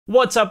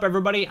What's up,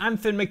 everybody? I'm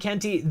Finn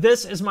McKenty.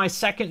 This is my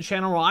second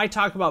channel where I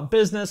talk about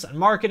business and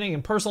marketing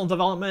and personal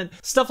development,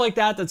 stuff like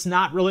that that's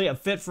not really a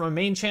fit for my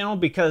main channel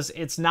because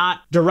it's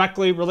not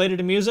directly related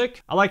to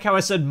music. I like how I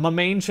said my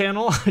main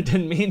channel. I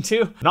didn't mean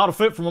to. Not a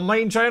fit for my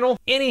main channel.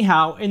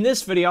 Anyhow, in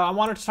this video, I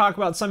wanted to talk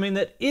about something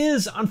that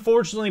is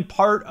unfortunately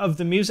part of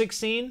the music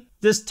scene.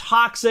 This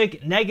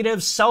toxic,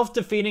 negative,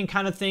 self-defeating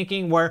kind of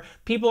thinking where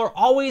people are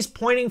always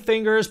pointing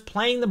fingers,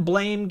 playing the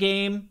blame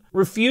game,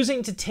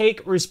 refusing to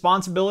take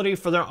responsibility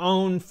for their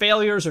own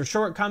failures or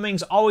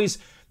shortcomings, always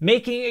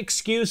making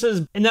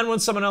excuses. And then when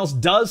someone else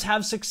does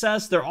have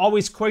success, they're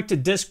always quick to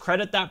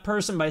discredit that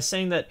person by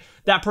saying that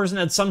that person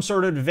had some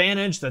sort of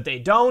advantage that they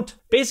don't.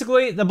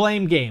 Basically, the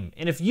blame game.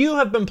 And if you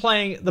have been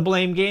playing the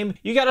blame game,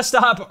 you gotta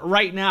stop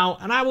right now,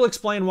 and I will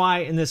explain why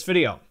in this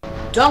video.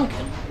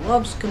 Duncan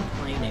loves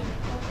complaining.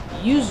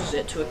 He uses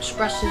it to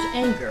express his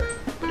anger,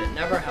 but it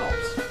never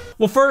helps.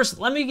 Well, first,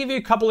 let me give you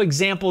a couple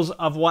examples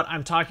of what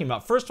I'm talking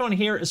about. First one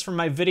here is from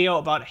my video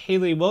about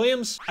Hayley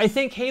Williams. I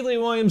think Hayley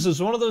Williams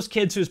is one of those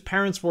kids whose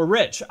parents were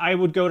rich. I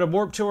would go to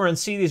Warped Tour and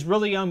see these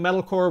really young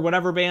metalcore,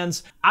 whatever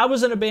bands. I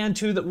was in a band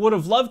too that would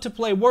have loved to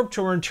play Warped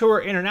Tour and tour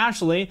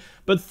internationally,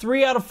 but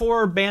 3 out of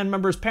 4 band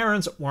members'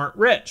 parents weren't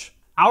rich.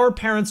 Our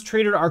parents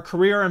treated our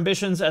career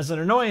ambitions as an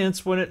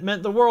annoyance when it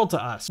meant the world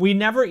to us. We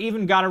never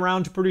even got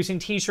around to producing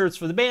t-shirts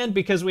for the band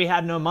because we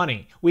had no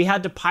money. We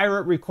had to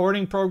pirate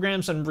recording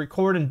programs and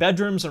record in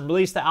bedrooms and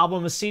release the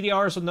album as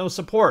CDRs with no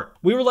support.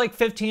 We were like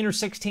 15 or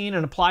 16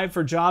 and applied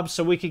for jobs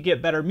so we could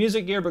get better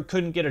music gear but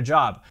couldn't get a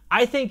job.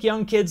 I think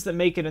young kids that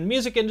make it in the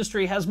music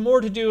industry has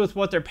more to do with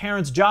what their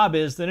parents' job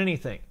is than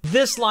anything.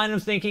 This line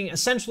of thinking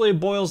essentially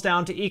boils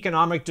down to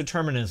economic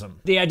determinism.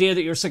 The idea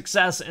that your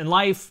success in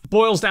life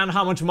boils down to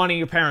how much money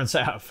your parents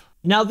have.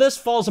 Now, this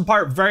falls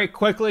apart very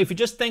quickly if you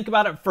just think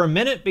about it for a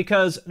minute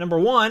because, number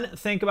one,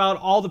 think about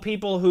all the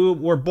people who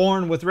were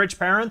born with rich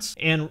parents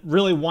and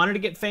really wanted to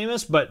get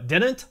famous but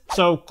didn't.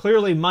 So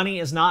clearly money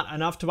is not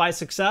enough to buy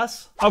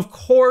success. Of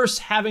course,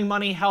 having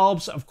money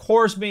helps. Of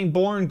course, being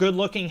born good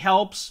looking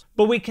helps.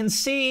 But we can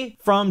see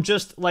from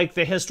just like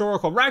the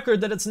historical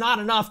record that it's not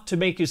enough to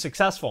make you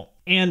successful.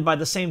 And by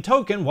the same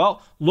token,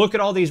 well, look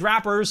at all these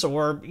rappers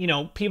or,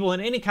 people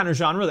in any kind of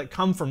genre that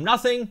come from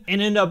nothing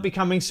and end up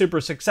becoming super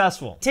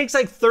successful. It takes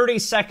like 30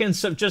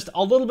 seconds of just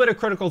a little bit of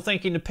critical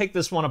thinking to pick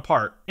this one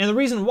apart. And the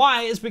reason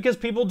why is because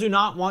people do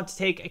not want to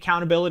take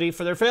accountability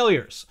for their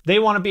failures. They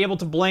want to be able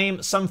to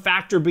blame some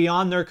factor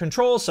beyond their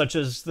control, such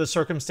as the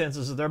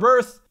circumstances of their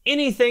birth.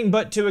 Anything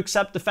but to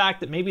accept the fact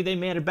that maybe they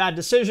made a bad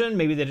decision,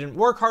 maybe they didn't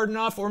work hard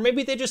enough, or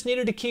maybe they just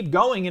needed to keep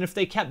going, and if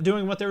they kept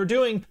doing what they were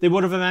doing, they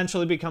would have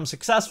eventually become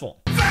successful.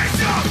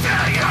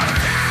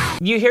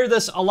 You hear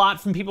this a lot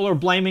from people who are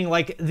blaming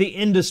like the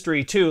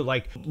industry too,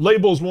 like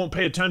labels won't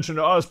pay attention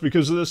to us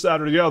because of this,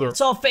 that, or the other. It's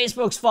all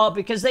Facebook's fault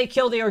because they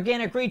kill the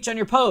organic reach on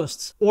your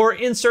posts. Or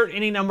insert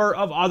any number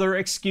of other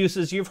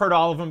excuses. You've heard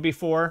all of them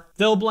before.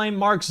 They'll blame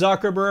Mark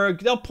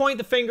Zuckerberg. They'll point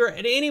the finger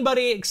at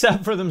anybody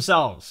except for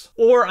themselves.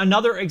 Or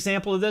another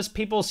example of this,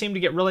 people seem to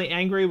get really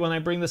angry when I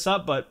bring this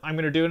up, but I'm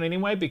gonna do it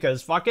anyway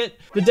because fuck it.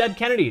 The Dead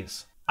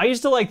Kennedys. I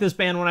used to like this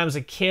band when I was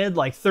a kid,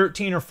 like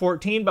 13 or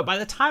 14, but by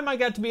the time I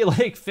got to be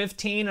like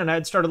 15 and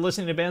I'd started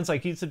listening to bands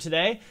like Youth of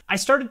Today, I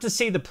started to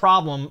see the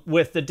problem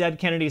with the Dead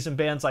Kennedys and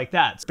bands like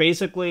that.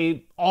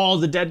 Basically, all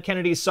the Dead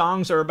Kennedys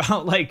songs are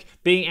about like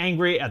being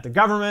angry at the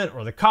government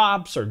or the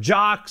cops or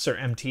jocks or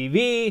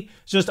MTV.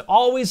 It's just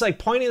always like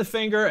pointing the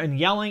finger and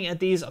yelling at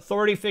these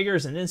authority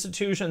figures and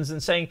institutions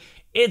and saying,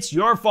 it's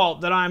your fault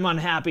that I'm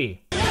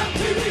unhappy.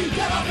 MTV,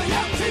 get off the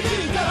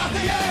MTV, get off the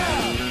air!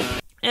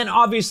 And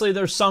obviously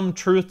there's some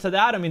truth to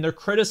that. I mean, their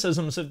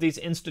criticisms of these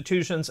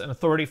institutions and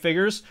authority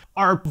figures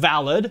are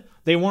valid.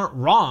 They weren't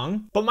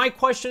wrong. But my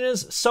question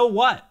is, so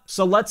what?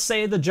 So let's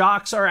say the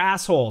jocks are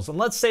assholes, and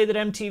let's say that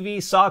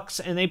MTV sucks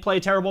and they play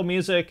terrible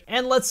music,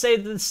 and let's say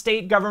that the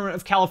state government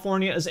of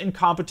California is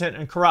incompetent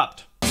and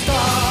corrupt.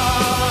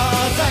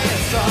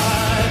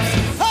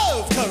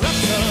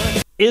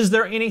 Is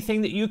there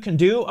anything that you can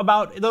do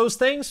about those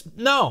things?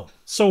 No.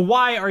 So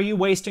why are you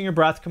wasting your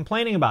breath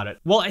complaining about it?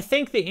 Well, I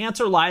think the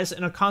answer lies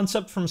in a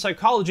concept from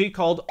psychology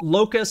called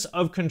locus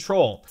of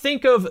control.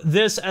 Think of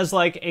this as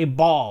like a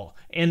ball.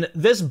 And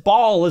this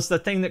ball is the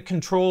thing that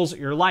controls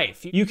your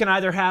life. You can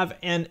either have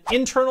an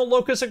internal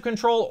locus of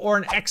control or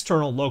an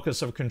external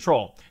locus of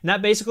control. And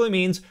that basically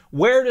means,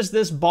 where does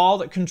this ball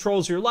that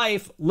controls your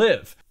life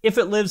live? If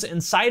it lives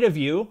inside of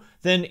you,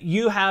 then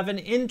you have an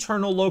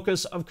internal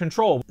locus of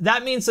control.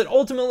 That means that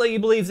ultimately you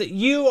believe that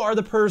you are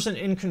the person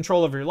in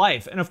control of your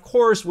life. And of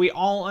course, we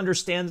all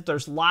understand that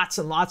there's lots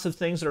and lots of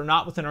things that are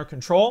not within our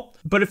control.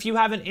 But if you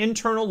have an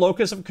internal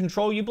locus of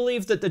control, you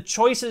believe that the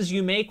choices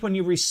you make when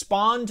you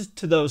respond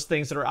to those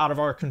things that are out of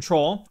our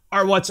control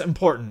are what's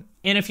important.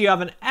 And if you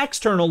have an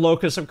external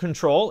locus of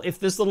control, if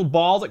this little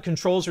ball that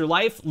controls your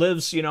life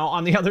lives,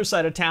 on the other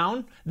side of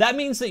town, that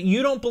means that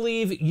you don't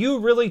believe you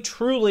really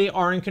truly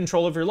are in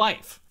control of your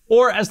life.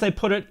 Or as they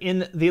put it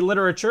in the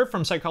literature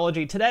from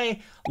Psychology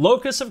Today,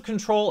 locus of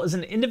control is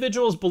an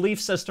individual's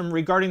belief system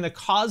regarding the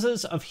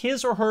causes of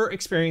his or her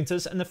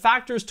experiences and the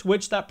factors to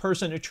which that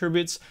person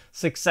attributes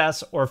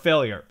success or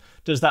failure.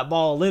 Does that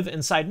ball live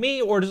inside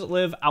me or does it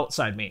live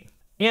outside me?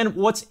 And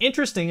what's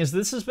interesting is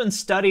this has been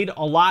studied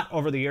a lot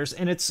over the years,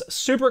 and it's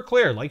super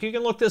clear, like you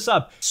can look this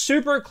up,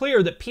 super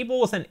clear that people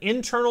with an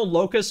internal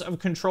locus of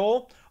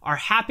control are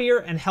happier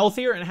and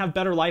healthier and have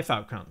better life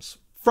outcomes.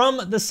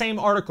 From the same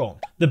article,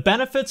 the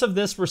benefits of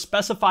this were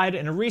specified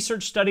in a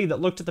research study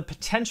that looked at the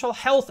potential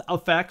health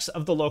effects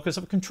of the locus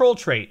of control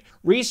trait.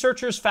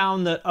 Researchers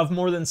found that of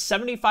more than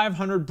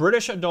 7,500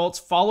 British adults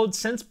followed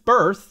since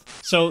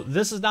birth, so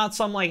this is not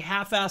some like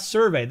half-assed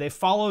survey, they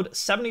followed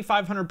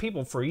 7,500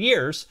 people for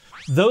years,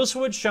 those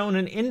who had shown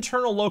an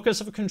internal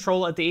locus of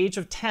control at the age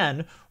of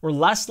 10 were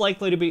less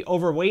likely to be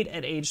overweight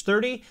at age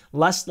 30,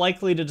 less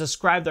likely to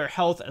describe their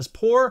health as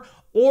poor,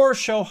 or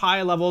show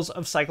high levels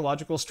of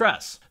psychological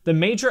stress. The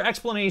major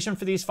explanation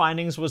for these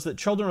findings was that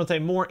children with a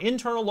more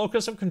internal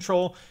locus of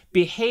control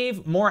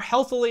behave more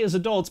healthily as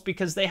adults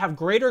because they have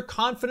greater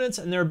confidence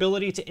in their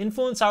ability to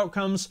influence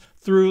outcomes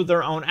through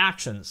their own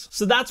actions.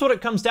 So that's what it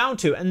comes down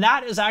to, and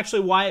that is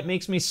actually why it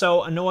makes me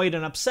so annoyed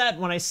and upset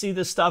when I see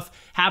this stuff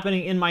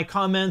happening in my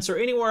comments or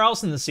anywhere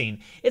else in the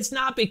scene. It's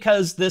not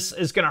because this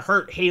is gonna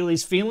hurt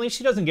Hayley's feelings.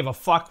 She doesn't give a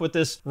fuck what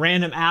this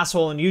random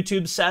asshole on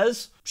YouTube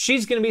says.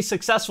 She's gonna be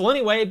successful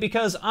anyway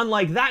because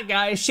unlike that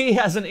guy, she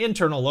has an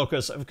internal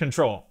locus of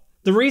control.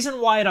 The reason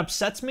why it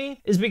upsets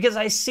me is because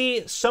I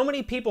see so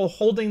many people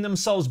holding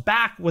themselves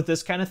back with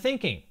this kind of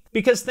thinking.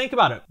 Because think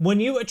about it,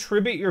 when you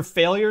attribute your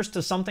failures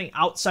to something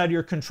outside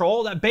your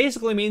control, that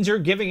basically means you're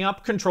giving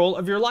up control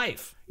of your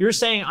life. You're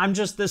saying, I'm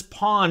just this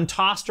pawn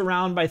tossed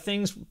around by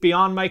things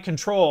beyond my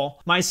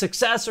control. My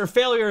success or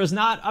failure is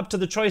not up to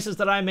the choices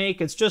that I make.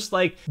 It's just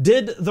like,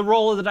 did the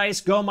roll of the dice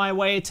go my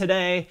way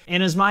today?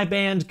 And is my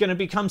band gonna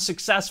become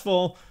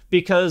successful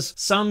because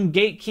some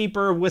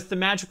gatekeeper with the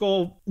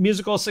magical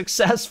musical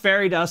success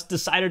fairy dust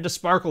decided to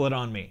sparkle it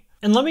on me?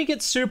 And let me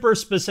get super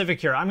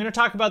specific here. I'm going to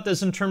talk about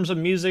this in terms of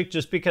music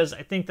just because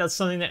I think that's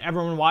something that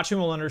everyone watching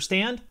will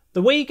understand.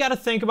 The way you got to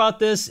think about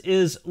this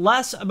is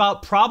less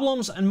about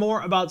problems and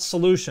more about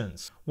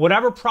solutions.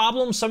 Whatever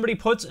problem somebody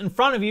puts in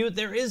front of you,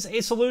 there is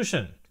a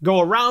solution.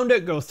 Go around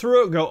it, go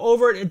through it, go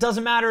over it. It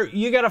doesn't matter.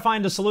 You got to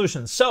find a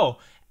solution. So,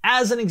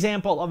 as an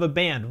example of a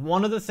band,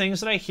 one of the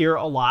things that I hear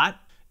a lot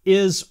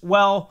is,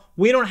 well,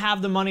 we don't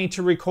have the money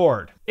to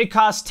record. It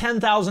costs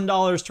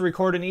 $10,000 to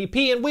record an EP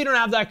and we don't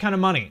have that kind of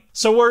money,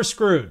 so we're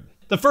screwed.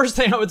 The first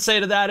thing I would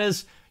say to that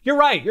is, you're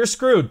right, you're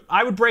screwed.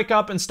 I would break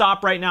up and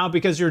stop right now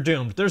because you're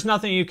doomed. There's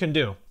nothing you can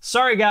do.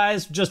 Sorry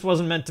guys, just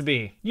wasn't meant to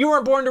be. You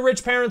weren't born to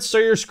rich parents, so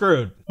you're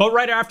screwed. But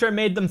right after I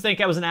made them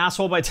think I was an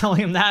asshole by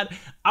telling them that,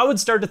 I would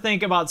start to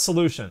think about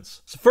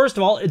solutions. So first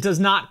of all, it does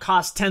not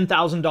cost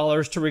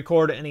 $10,000 to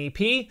record an EP.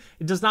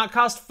 It does not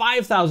cost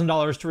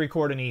 $5,000 to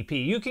record an EP.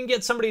 You can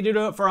get somebody to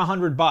do it for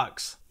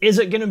 $100. Is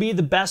it gonna be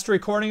the best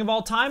recording of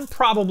all time?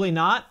 Probably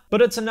not,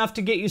 but it's enough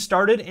to get you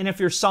started. And if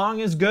your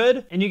song is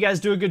good and you guys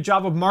do a good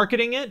job of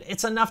marketing it,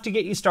 it's enough to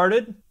get you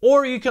started.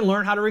 Or you can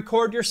learn how to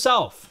record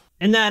yourself.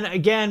 And then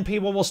again,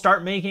 people will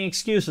start making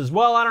excuses.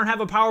 Well, I don't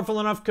have a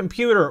powerful enough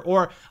computer,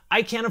 or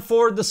I can't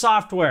afford the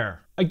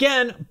software.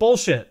 Again,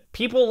 bullshit.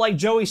 People like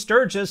Joey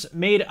Sturgis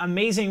made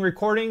amazing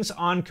recordings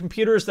on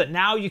computers that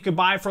now you could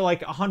buy for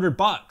like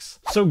 $100.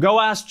 So go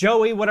ask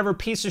Joey whatever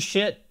piece of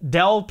shit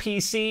Dell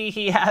PC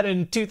he had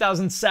in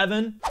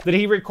 2007 that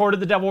he recorded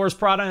the Devil Wears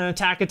Prada and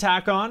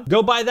Attack on.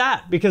 Go buy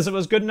that because it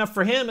was good enough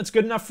for him, it's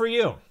good enough for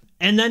you.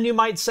 And then you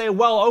might say,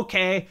 well,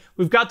 okay,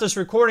 we've got this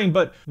recording,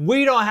 but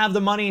we don't have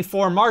the money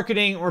for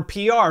marketing or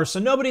PR, so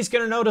nobody's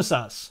gonna notice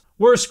us.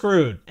 We're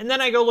screwed. And then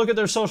I go look at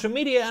their social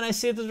media and I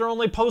see that they're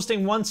only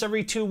posting once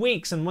every 2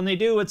 weeks. And when they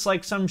do, it's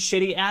like some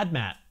shitty ad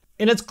mat.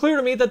 And it's clear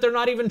to me that they're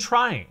not even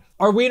trying.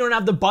 Or we don't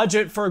have the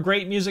budget for a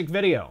great music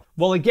video.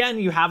 Well, again,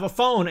 you have a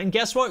phone, and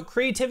guess what?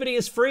 Creativity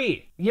is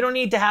free. You don't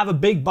need to have a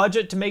big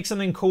budget to make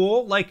something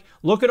cool. Like,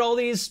 look at all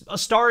these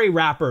Astari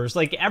rappers.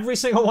 Like, every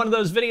single one of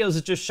those videos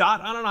is just shot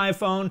on an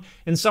iPhone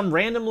in some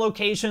random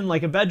location,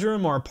 like a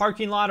bedroom or a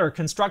parking lot or a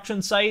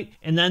construction site,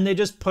 and then they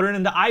just put it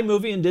into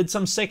iMovie and did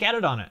some sick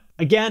edit on it.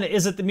 Again,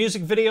 is it the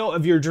music video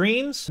of your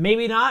dreams?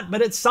 Maybe not,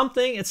 but it's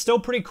something. It's still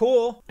pretty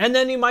cool. And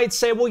then you might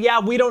say, well, yeah,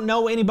 we don't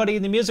know anybody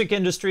in the music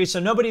industry, so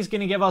nobody's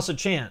gonna give us a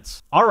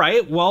chance. All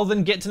right, well,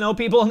 then get to know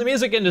people in the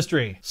music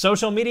industry.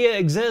 Social media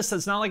exists.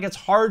 It's not like it's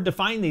hard to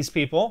find these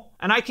people.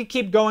 And I could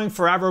keep going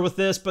forever with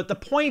this, but the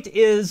point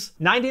is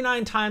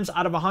 99 times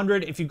out of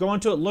 100, if you go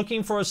into it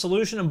looking for a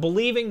solution and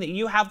believing that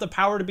you have the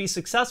power to be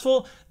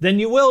successful, then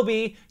you will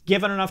be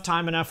given enough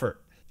time and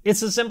effort.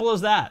 It's as simple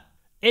as that.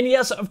 And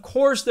yes, of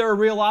course, there are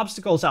real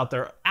obstacles out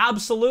there.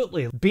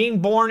 Absolutely.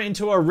 Being born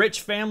into a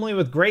rich family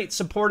with great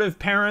supportive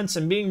parents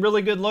and being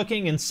really good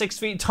looking and 6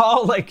 feet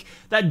tall, like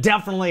that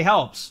definitely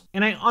helps.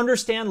 And I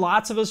understand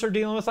lots of us are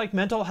dealing with like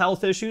mental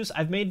health issues.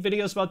 I've made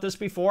videos about this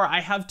before. I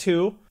have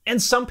too.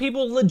 And some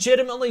people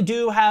legitimately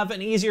do have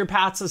an easier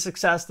path to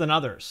success than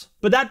others.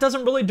 But that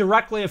doesn't really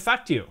directly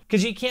affect you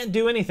because you can't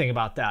do anything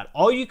about that.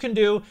 All you can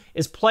do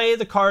is play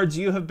the cards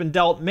you have been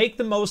dealt, make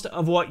the most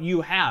of what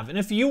you have. And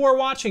if you are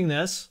watching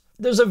this,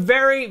 there's a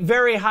very,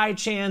 very high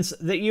chance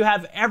that you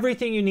have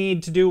everything you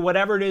need to do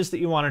whatever it is that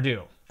you want to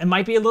do. It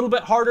might be a little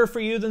bit harder for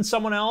you than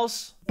someone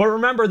else, but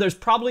remember, there's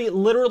probably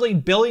literally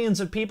billions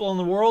of people in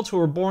the world who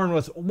are born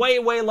with way,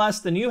 way less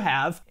than you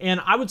have,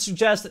 and I would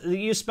suggest that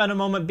you spend a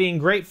moment being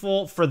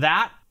grateful for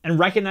that and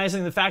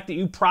recognizing the fact that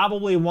you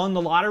probably won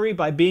the lottery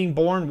by being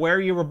born where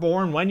you were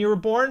born when you were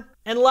born,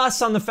 and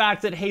less on the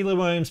fact that Hayley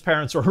Williams'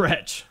 parents were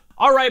rich.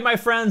 All right, my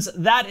friends,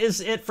 that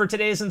is it for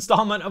today's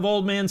installment of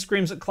Old Man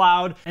Screams at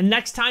Cloud. And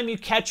next time you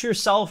catch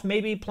yourself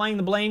maybe playing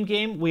the blame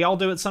game, we all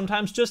do it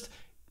sometimes, just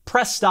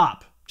press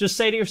stop. Just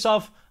say to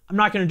yourself, I'm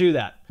not going to do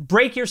that.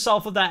 Break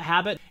yourself of that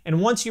habit.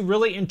 And once you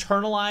really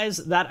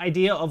internalize that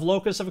idea of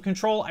locus of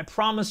control, I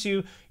promise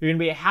you, you're going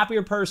to be a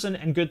happier person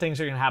and good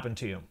things are going to happen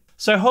to you.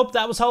 So I hope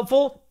that was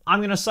helpful. I'm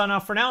going to sign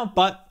off for now,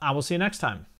 but I will see you next time.